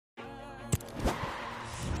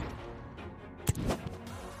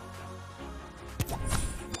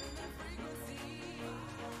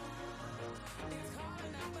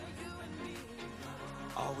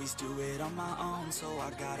always do it on my own, so I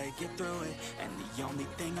gotta get through it. And the only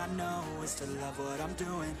thing I know is to love what I'm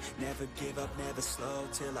doing. Never give up, never slow,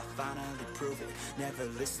 till I finally prove it. Never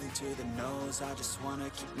listen to the no's, I just wanna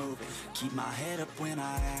keep moving. Keep my head up when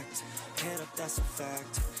I act, head up, that's a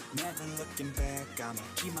fact. Never looking back, I'ma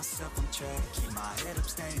keep myself on track. Keep my head up,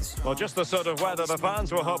 staying strong. Well, just the sort of weather the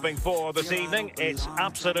fans were hoping for this evening. It's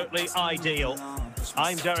absolutely ideal.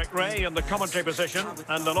 I'm Derek Ray in the commentary position,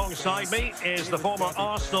 and alongside me is the former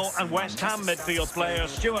Arsenal and West Ham midfield player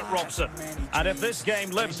Stuart Robson. And if this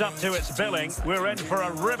game lives up to its billing, we're in for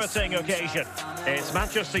a riveting occasion. It's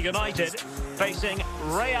Manchester United facing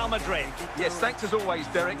Real Madrid. Yes, thanks as always,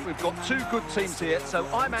 Derek. We've got two good teams here, so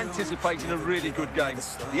I'm anticipating a really good game.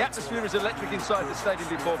 The atmosphere is electric inside the stadium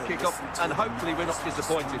before kick-off, and hopefully we're not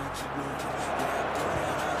disappointed.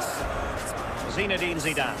 Zinedine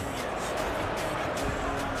Zidane.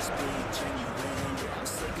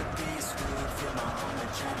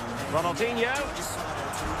 Ronaldinho.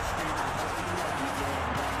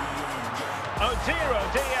 Oh dear,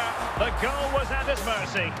 the goal was at his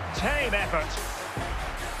mercy. Tame effort.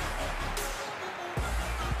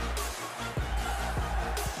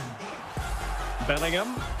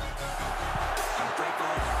 Bellingham.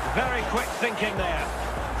 Very quick thinking there.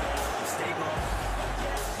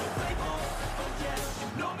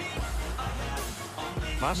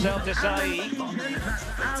 Marcel Desailly.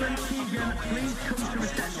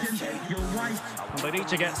 And they need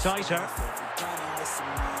to get tighter.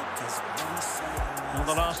 And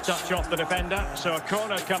the last touch off the defender, so a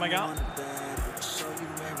corner coming up.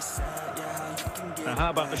 Now how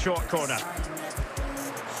about the short corner?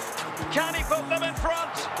 Can he put them in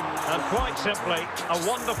front? And quite simply, a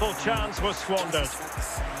wonderful chance was squandered.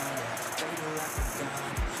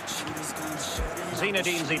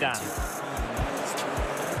 Zinedine Zidane.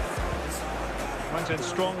 Went in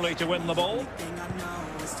strongly to win the ball.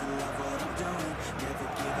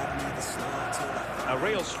 A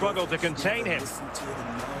real struggle to contain him.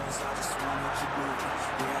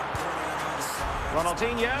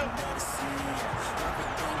 Ronaldinho.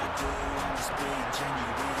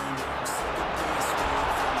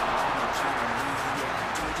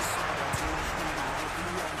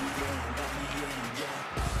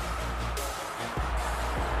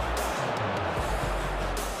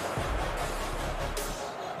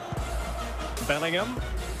 Bellingham.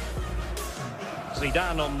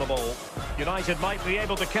 Zidane on the ball. United might be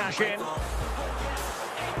able to cash in.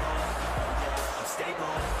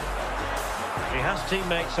 He has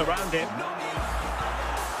teammates around him.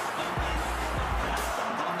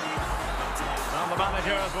 And the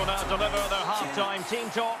managers will now deliver their half-time team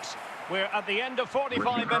talks. We're at the end of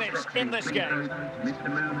 45 minutes in this game.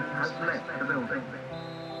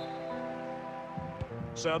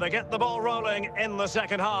 So they get the ball rolling in the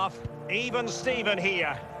second half. Even Steven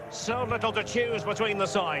here. So little to choose between the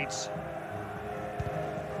sides.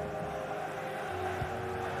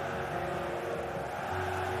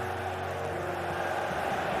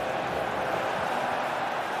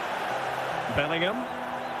 Bellingham.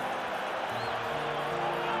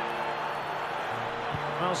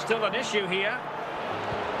 Well, still an issue here.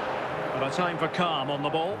 But a time for calm on the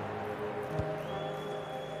ball.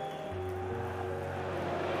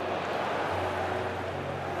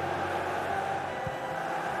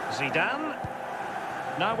 Zidane.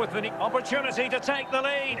 Now with the opportunity to take the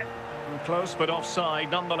lead. Close but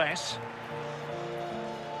offside nonetheless.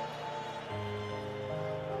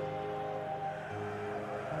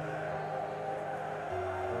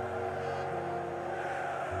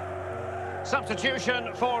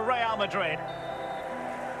 Substitution for Real Madrid.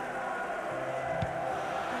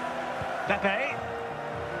 Pepe.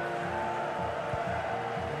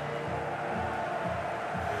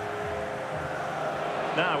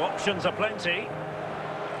 Now, options are plenty.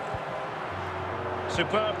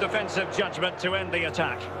 Superb defensive judgment to end the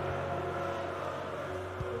attack.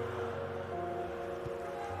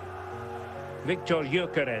 Victor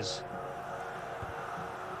Gyökeres.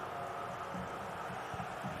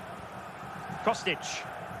 Kostic.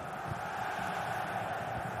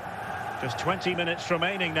 Just 20 minutes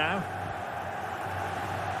remaining now.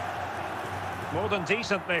 More than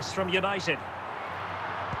decent this from United.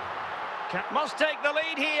 Must take the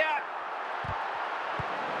lead here.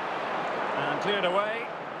 And cleared away.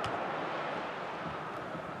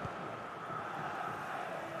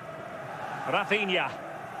 Rafinha.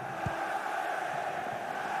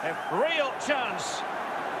 A real chance.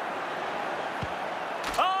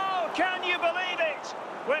 Oh, can you believe it?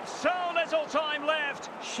 With so little time left,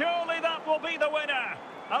 surely that will be the winner.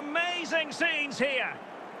 Amazing scenes here.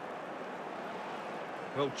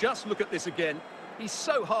 Well, just look at this again. He's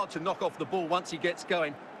so hard to knock off the ball once he gets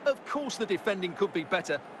going. Of course the defending could be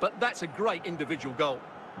better, but that's a great individual goal.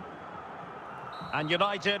 And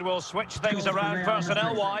United will switch things around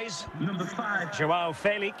personnel-wise. Number 5. Joao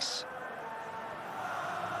Felix.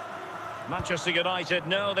 Manchester United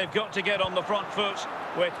know they've got to get on the front foot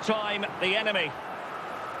with time the enemy.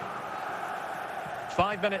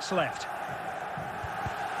 5 minutes left.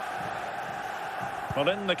 Well,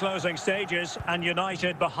 in the closing stages, and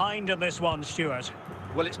United behind in this one, Stuart.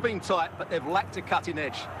 Well, it's been tight, but they've lacked a cutting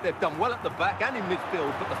edge. They've done well at the back and in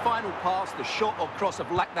midfield, but the final pass, the shot or cross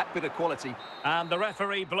have lacked that bit of quality. And the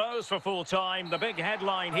referee blows for full time. The big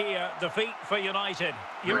headline here, defeat for United.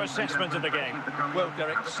 Your assessment of the game? Well,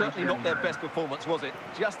 Derek, certainly not their best performance, was it?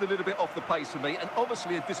 Just a little bit off the pace for me, and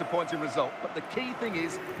obviously a disappointing result. But the key thing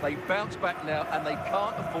is they bounce back now, and they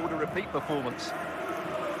can't afford a repeat performance.